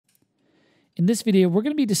In this video, we're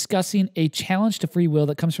going to be discussing a challenge to free will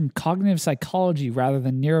that comes from cognitive psychology rather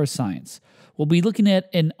than neuroscience. We'll be looking at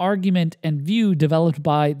an argument and view developed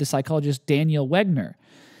by the psychologist Daniel Wegner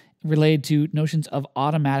related to notions of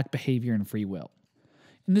automatic behavior and free will.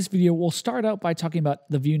 In this video, we'll start out by talking about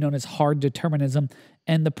the view known as hard determinism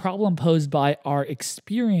and the problem posed by our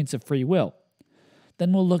experience of free will.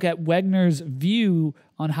 Then we'll look at Wegner's view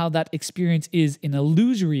on how that experience is an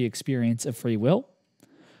illusory experience of free will.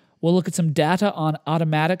 We'll look at some data on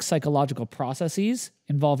automatic psychological processes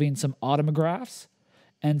involving some automographs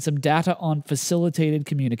and some data on facilitated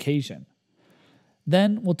communication.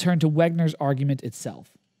 Then we'll turn to Wegner's argument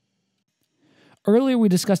itself. Earlier, we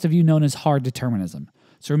discussed a view known as hard determinism.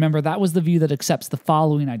 So remember, that was the view that accepts the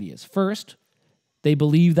following ideas. First, they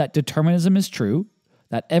believe that determinism is true,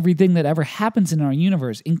 that everything that ever happens in our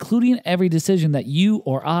universe, including every decision that you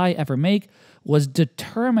or I ever make, was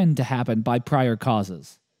determined to happen by prior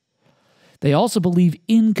causes. They also believe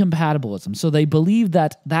incompatibilism. So they believe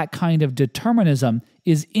that that kind of determinism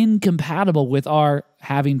is incompatible with our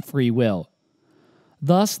having free will.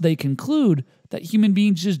 Thus, they conclude that human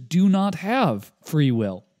beings just do not have free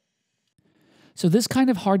will. So this kind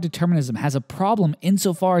of hard determinism has a problem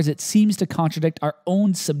insofar as it seems to contradict our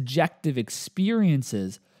own subjective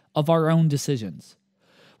experiences of our own decisions.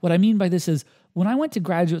 What I mean by this is, when I went to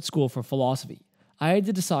graduate school for philosophy, I had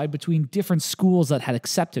to decide between different schools that had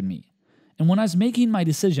accepted me. And when I was making my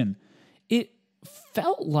decision, it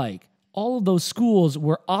felt like all of those schools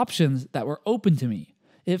were options that were open to me.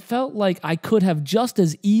 It felt like I could have just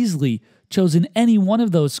as easily chosen any one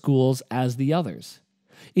of those schools as the others.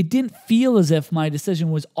 It didn't feel as if my decision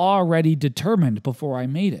was already determined before I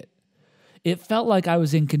made it. It felt like I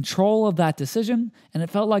was in control of that decision, and it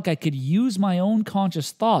felt like I could use my own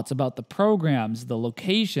conscious thoughts about the programs, the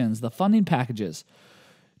locations, the funding packages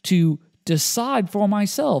to decide for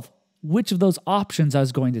myself which of those options I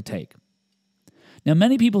was going to take. Now,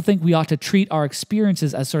 many people think we ought to treat our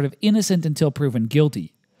experiences as sort of innocent until proven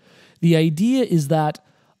guilty. The idea is that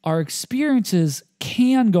our experiences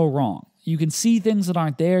can go wrong. You can see things that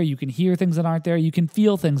aren't there, you can hear things that aren't there, you can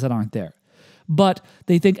feel things that aren't there. But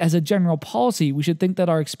they think as a general policy, we should think that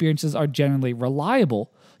our experiences are generally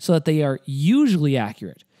reliable so that they are usually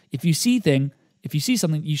accurate. If you see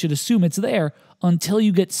something, you should assume it's there until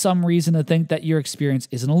you get some reason to think that your experience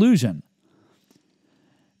is an illusion.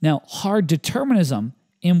 Now, hard determinism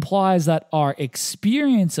implies that our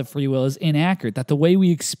experience of free will is inaccurate, that the way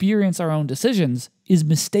we experience our own decisions is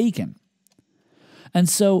mistaken. And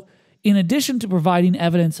so, in addition to providing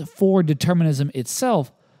evidence for determinism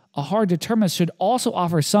itself, a hard determinist should also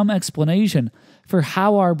offer some explanation for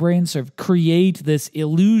how our brains sort of create this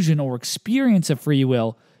illusion or experience of free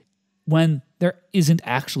will when there isn't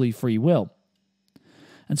actually free will.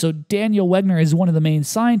 And so Daniel Wegner is one of the main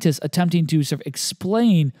scientists attempting to sort of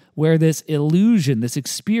explain where this illusion, this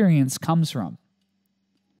experience comes from.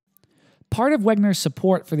 Part of Wegner's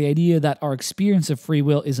support for the idea that our experience of free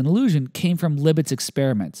will is an illusion came from Libet's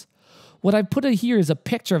experiments. What I've put here is a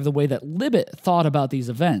picture of the way that Libet thought about these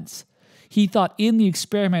events. He thought in the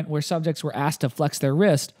experiment where subjects were asked to flex their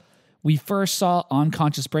wrist, we first saw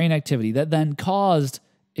unconscious brain activity that then caused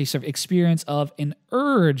a sort of experience of an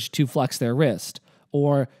urge to flex their wrist,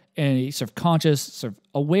 or a sort of conscious sort of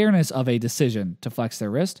awareness of a decision to flex their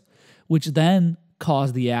wrist, which then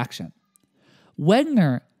caused the action.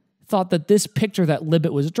 Wegner thought that this picture that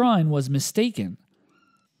Libet was drawing was mistaken.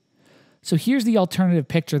 So here's the alternative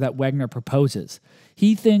picture that Wegner proposes.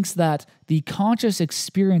 He thinks that the conscious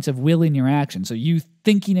experience of willing your action, so you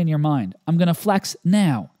thinking in your mind, I'm going to flex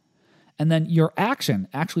now, and then your action,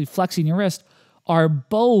 actually flexing your wrist, are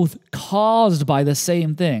both caused by the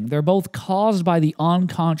same thing. They're both caused by the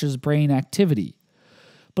unconscious brain activity.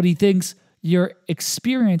 But he thinks your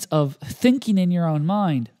experience of thinking in your own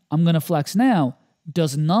mind, I'm going to flex now,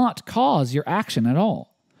 does not cause your action at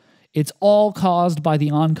all. It's all caused by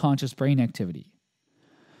the unconscious brain activity.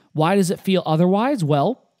 Why does it feel otherwise?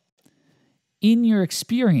 Well, in your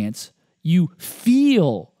experience, you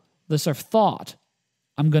feel the sort of thought,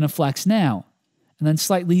 I'm going to flex now. And then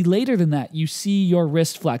slightly later than that, you see your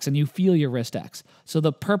wrist flex and you feel your wrist X. So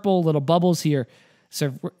the purple little bubbles here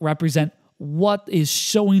sort of represent what is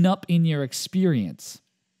showing up in your experience.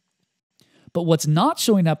 But what's not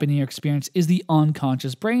showing up in your experience is the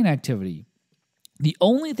unconscious brain activity. The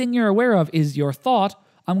only thing you're aware of is your thought,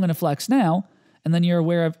 I'm going to flex now, and then you're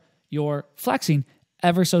aware of your flexing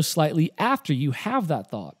ever so slightly after you have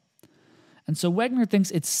that thought. And so Wegner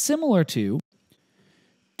thinks it's similar to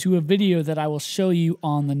a video that I will show you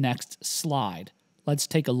on the next slide. Let's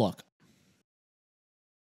take a look.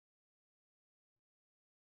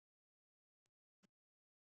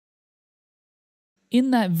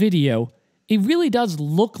 in that video, it really does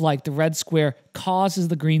look like the red square causes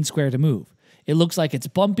the green square to move. It looks like it's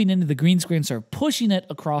bumping into the green square and sort of pushing it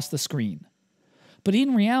across the screen. But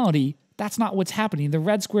in reality, that's not what's happening. The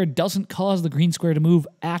red square doesn't cause the green square to move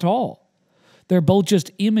at all. They're both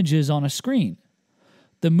just images on a screen.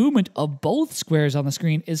 The movement of both squares on the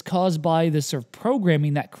screen is caused by the sort of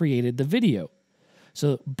programming that created the video.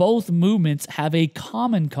 So both movements have a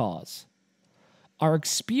common cause. Our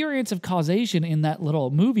experience of causation in that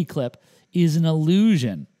little movie clip is an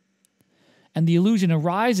illusion. And the illusion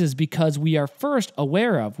arises because we are first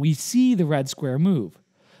aware of, we see the red square move.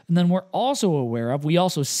 And then we're also aware of, we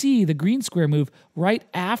also see the green square move right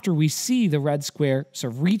after we see the red square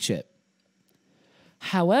sort of reach it.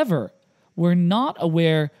 However, we're not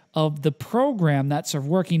aware of the program that's sort of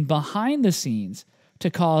working behind the scenes to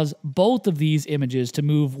cause both of these images to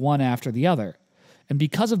move one after the other. And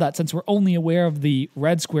because of that, since we're only aware of the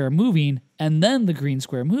red square moving and then the green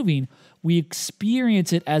square moving, we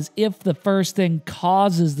experience it as if the first thing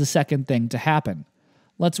causes the second thing to happen.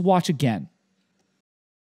 Let's watch again.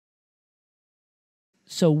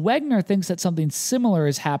 So Wegner thinks that something similar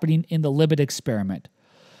is happening in the Libet experiment.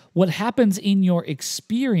 What happens in your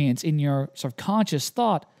experience, in your sort of conscious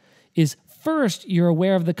thought, is first you're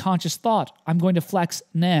aware of the conscious thought, I'm going to flex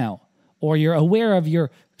now. Or you're aware of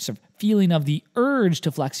your sort of feeling of the urge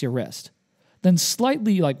to flex your wrist. Then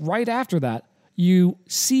slightly, like right after that, you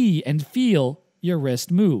see and feel your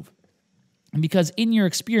wrist move. And because in your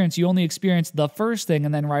experience, you only experience the first thing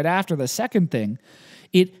and then right after the second thing,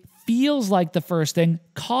 it feels like the first thing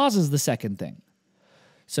causes the second thing.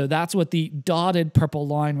 So that's what the dotted purple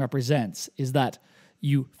line represents, is that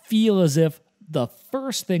you feel as if the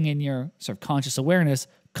first thing in your sort of conscious awareness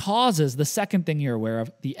causes the second thing you're aware of,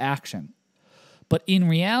 the action. But in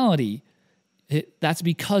reality, that's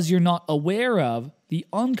because you're not aware of the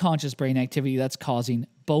unconscious brain activity that's causing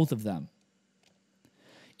both of them.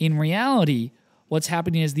 In reality, what's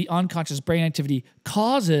happening is the unconscious brain activity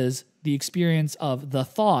causes the experience of the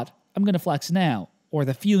thought, I'm going to flex now, or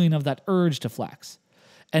the feeling of that urge to flex.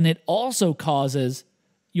 And it also causes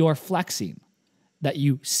your flexing that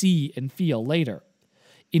you see and feel later.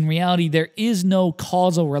 In reality, there is no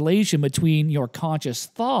causal relation between your conscious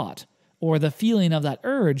thought or the feeling of that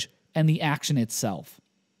urge and the action itself.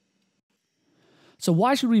 So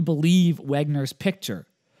why should we believe Wegner's picture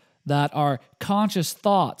that our conscious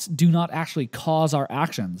thoughts do not actually cause our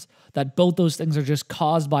actions, that both those things are just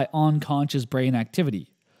caused by unconscious brain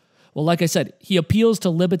activity? Well, like I said, he appeals to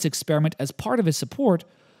Libet's experiment as part of his support.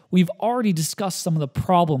 We've already discussed some of the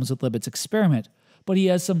problems with Libet's experiment, but he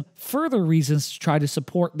has some further reasons to try to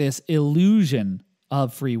support this illusion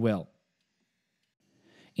of free will.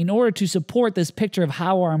 In order to support this picture of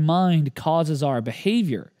how our mind causes our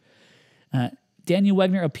behavior, Daniel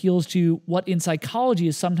Wegner appeals to what in psychology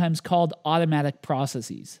is sometimes called automatic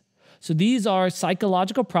processes. So these are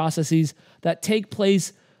psychological processes that take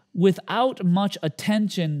place without much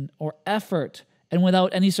attention or effort and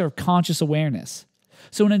without any sort of conscious awareness.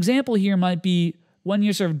 So an example here might be when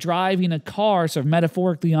you're sort of driving a car sort of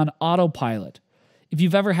metaphorically on autopilot. If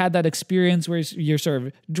you've ever had that experience where you're sort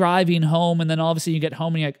of driving home and then all of a sudden you get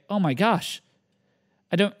home and you're like, oh my gosh,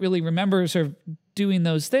 I don't really remember sort of doing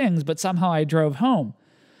those things, but somehow I drove home.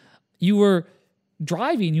 You were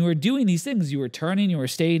driving, you were doing these things, you were turning, you were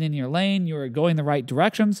staying in your lane, you were going the right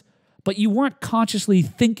directions, but you weren't consciously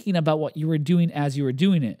thinking about what you were doing as you were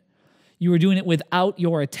doing it. You were doing it without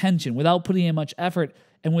your attention, without putting in much effort,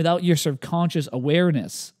 and without your sort of conscious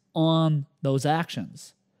awareness on those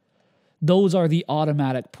actions. Those are the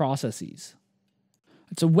automatic processes.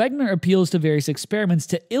 So Wegner appeals to various experiments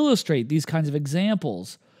to illustrate these kinds of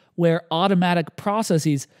examples where automatic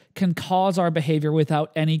processes can cause our behavior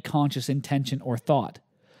without any conscious intention or thought.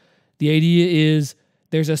 The idea is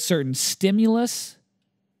there's a certain stimulus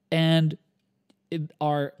and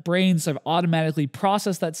our brains sort of automatically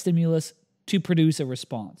process that stimulus to produce a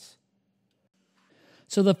response.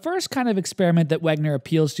 So the first kind of experiment that Wegner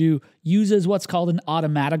appeals to uses what's called an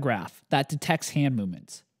automatograph that detects hand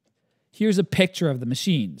movements. Here's a picture of the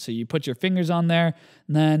machine. So you put your fingers on there,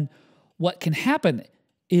 and then what can happen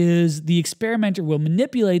is the experimenter will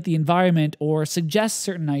manipulate the environment or suggest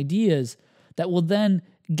certain ideas that will then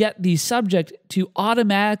get the subject to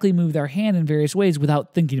automatically move their hand in various ways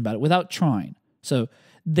without thinking about it, without trying. So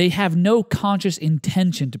they have no conscious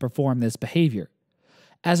intention to perform this behavior.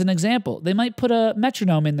 As an example, they might put a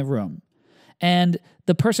metronome in the room, and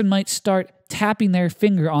the person might start tapping their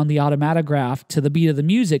finger on the automatograph to the beat of the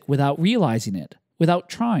music without realizing it, without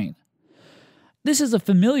trying. This is a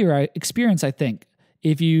familiar experience, I think.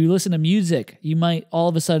 If you listen to music, you might all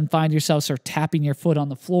of a sudden find yourself sort of tapping your foot on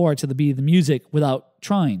the floor to the beat of the music without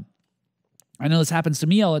trying. I know this happens to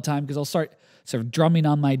me all the time because I'll start sort of drumming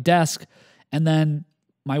on my desk, and then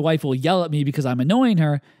my wife will yell at me because I'm annoying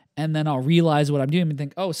her, and then I'll realize what I'm doing and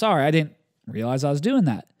think, oh, sorry, I didn't realize I was doing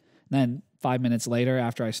that. And then 5 minutes later,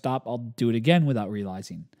 after I stop, I'll do it again without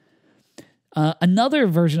realizing. Another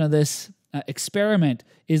version of this experiment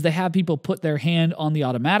is they have people put their hand on the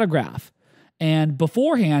automatograph. And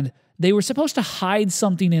beforehand, they were supposed to hide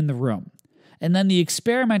something in the room. And then the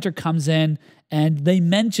experimenter comes in and they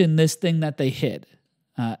mention this thing that they hid.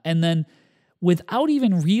 And then without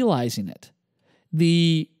even realizing it,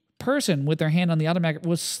 the person with their hand on the automatograph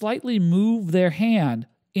will slightly move their hand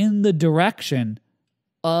in the direction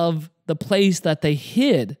of the place that they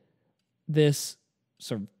hid this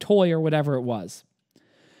sort of toy or whatever it was.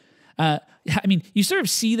 I mean, you sort of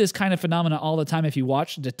see this kind of phenomena all the time if you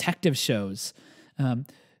watch detective shows.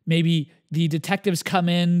 Maybe the detectives come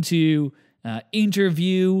in to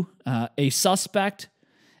interview a suspect,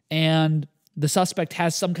 and the suspect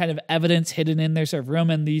has some kind of evidence hidden in their sort of room,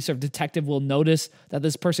 and the sort of detective will notice that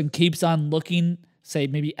this person keeps on looking, say,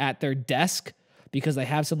 maybe at their desk because they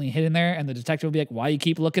have something hidden there, and the detective will be like, why do you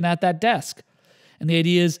keep looking at that desk? And the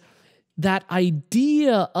idea is that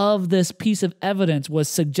idea of this piece of evidence was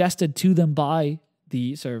suggested to them by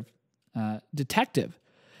the sort of detective.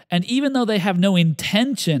 And even though they have no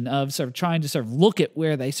intention of sort of trying to sort of look at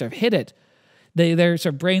where they sort of hid it, their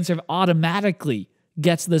sort of brain sort of automatically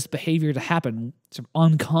gets this behavior to happen sort of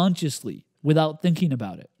unconsciously without thinking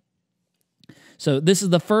about it. So this is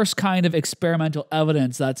the first kind of experimental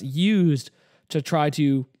evidence that's used to try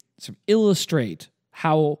to sort of illustrate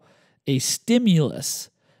how a stimulus,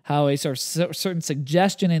 how a sort of certain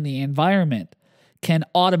suggestion in the environment can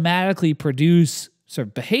automatically produce sort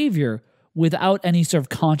of behavior without any sort of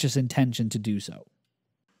conscious intention to do so.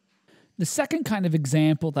 The second kind of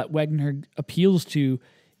example that Wegner appeals to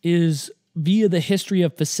is via the history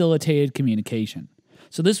of facilitated communication.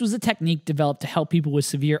 So this was a technique developed to help people with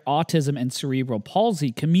severe autism and cerebral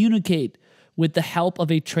palsy communicate with the help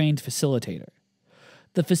of a trained facilitator.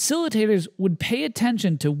 The facilitators would pay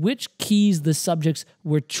attention to which keys the subjects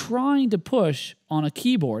were trying to push on a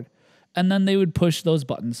keyboard, and then they would push those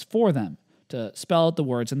buttons for them to spell out the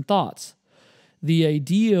words and thoughts. The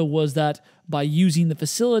idea was that by using the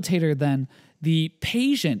facilitator, then the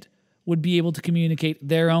patient would be able to communicate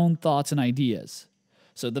their own thoughts and ideas.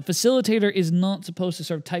 So the facilitator is not supposed to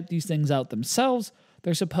sort of type these things out themselves.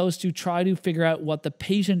 They're supposed to try to figure out what the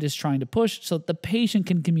patient is trying to push so that the patient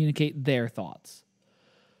can communicate their thoughts.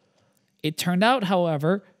 It turned out,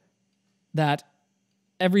 however, that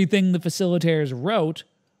everything the facilitators wrote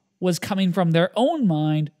was coming from their own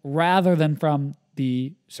mind rather than from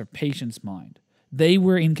the sort of patient's mind. They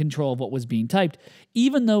were in control of what was being typed,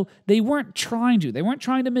 even though they weren't trying to. They weren't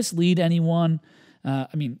trying to mislead anyone.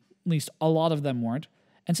 At least a lot of them weren't.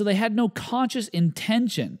 And so they had no conscious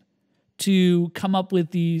intention to come up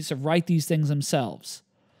with these, or write these things themselves.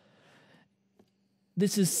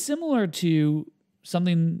 This is similar to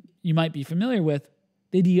something you might be familiar with,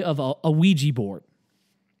 the idea of a Ouija board.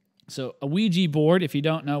 So a Ouija board, if you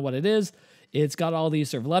don't know what it is, it's got all these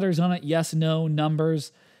sort of letters on it, yes, no,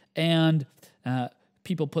 numbers, and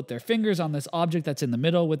people put their fingers on this object that's in the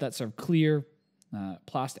middle with that sort of clear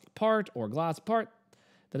plastic part or glass part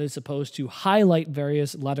that is supposed to highlight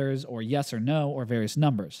various letters or yes or no or various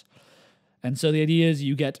numbers. And so the idea is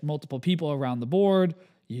you get multiple people around the board,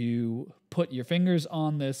 you put your fingers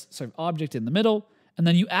on this sort of object in the middle, and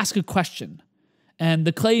then you ask a question. And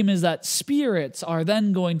the claim is that spirits are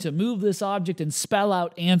then going to move this object and spell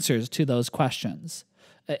out answers to those questions,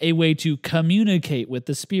 a way to communicate with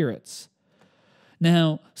the spirits.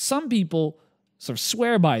 Now, some people sort of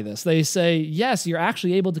swear by this. They say, yes, you're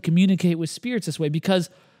actually able to communicate with spirits this way because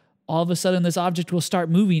all of a sudden this object will start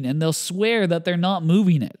moving, and they'll swear that they're not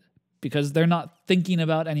moving it because they're not thinking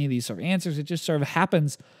about any of these sort of answers. It just sort of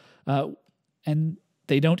happens, and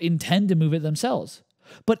they don't intend to move it themselves.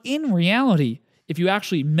 But in reality, if you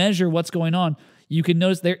actually measure what's going on, you can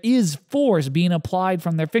notice there is force being applied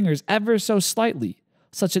from their fingers ever so slightly,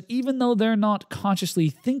 such that even though they're not consciously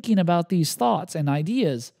thinking about these thoughts and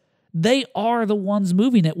ideas, they are the ones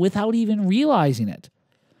moving it without even realizing it.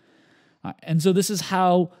 And so this is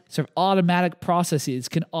how sort of automatic processes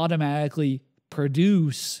can automatically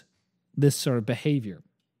produce this sort of behavior.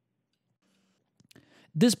 At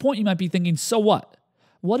this point, you might be thinking, so what?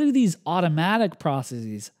 What do these automatic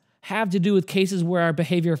processes have to do with cases where our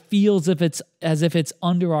behavior feels as if it's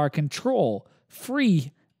under our control,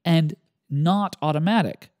 free, and not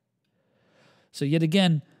automatic? So yet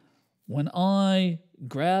again, when I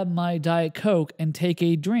grab my Diet Coke and take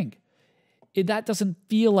a drink. That doesn't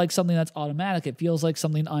feel like something that's automatic. It feels like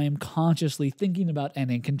something I am consciously thinking about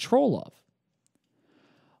and in control of.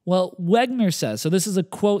 Well, Wegner says, so this is a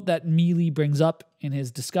quote that Mealy brings up in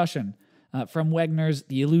his discussion from Wegner's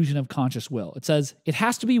The Illusion of Conscious Will. It says, it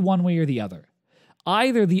has to be one way or the other.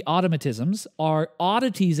 Either the automatisms are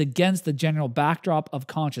oddities against the general backdrop of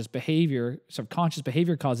conscious behavior, subconscious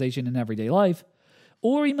behavior causation in everyday life,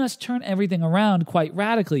 or we must turn everything around quite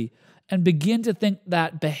radically and begin to think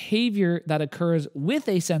that behavior that occurs with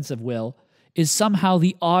a sense of will is somehow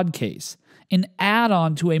the odd case, an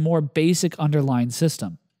add-on to a more basic underlying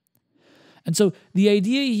system. And so the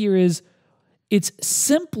idea here is it's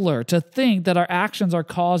simpler to think that our actions are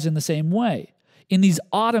caused in the same way. In these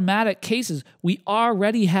automatic cases, we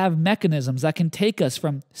already have mechanisms that can take us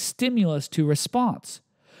from stimulus to response.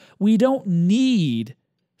 We don't need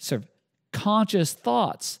conscious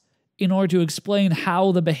thoughts in order to explain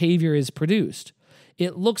how the behavior is produced.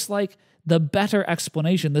 It looks like the better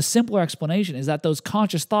explanation, the simpler explanation, is that those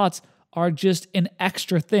conscious thoughts are just an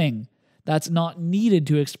extra thing that's not needed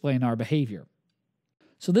to explain our behavior.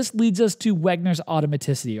 So this leads us to Wegner's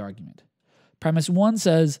automaticity argument. Premise 1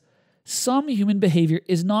 says, some human behavior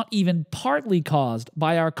is not even partly caused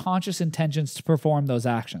by our conscious intentions to perform those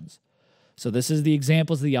actions. So this is the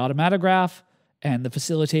examples of the automatograph and the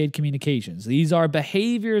facilitated communications. These are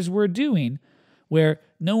behaviors we're doing where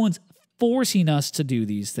no one's forcing us to do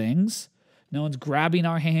these things. No one's grabbing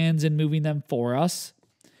our hands and moving them for us.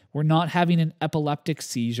 We're not having an epileptic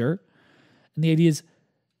seizure. And the idea is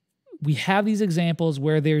we have these examples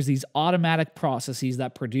where there's these automatic processes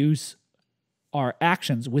that produce our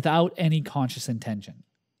actions without any conscious intention.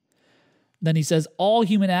 Then he says all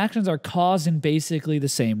human actions are caused in basically the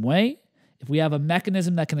same way. If we have a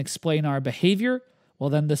mechanism that can explain our behavior, well,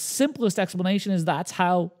 then the simplest explanation is that's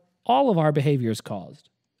how all of our behavior is caused.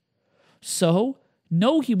 So,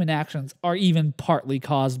 no human actions are even partly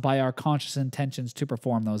caused by our conscious intentions to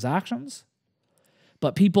perform those actions.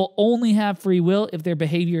 But people only have free will if their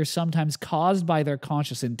behavior is sometimes caused by their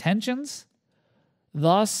conscious intentions.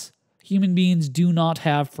 Thus, human beings do not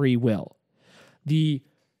have free will. The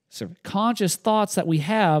conscious thoughts that we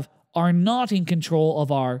have are not in control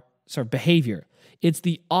of our behavior. It's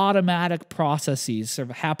the automatic processes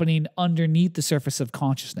happening underneath the surface of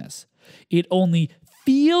consciousness. It only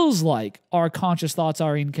feels like our conscious thoughts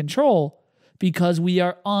are in control because we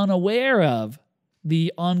are unaware of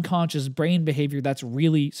the unconscious brain behavior that's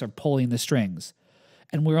really pulling the strings.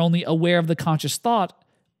 And we're only aware of the conscious thought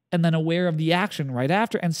and then aware of the action right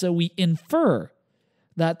after. And so we infer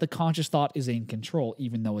that the conscious thought is in control,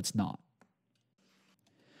 even though it's not.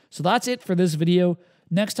 So that's it for this video.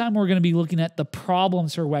 Next time, we're going to be looking at the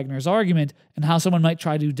problems for Wegner's argument and how someone might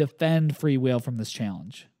try to defend free will from this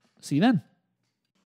challenge. See you then.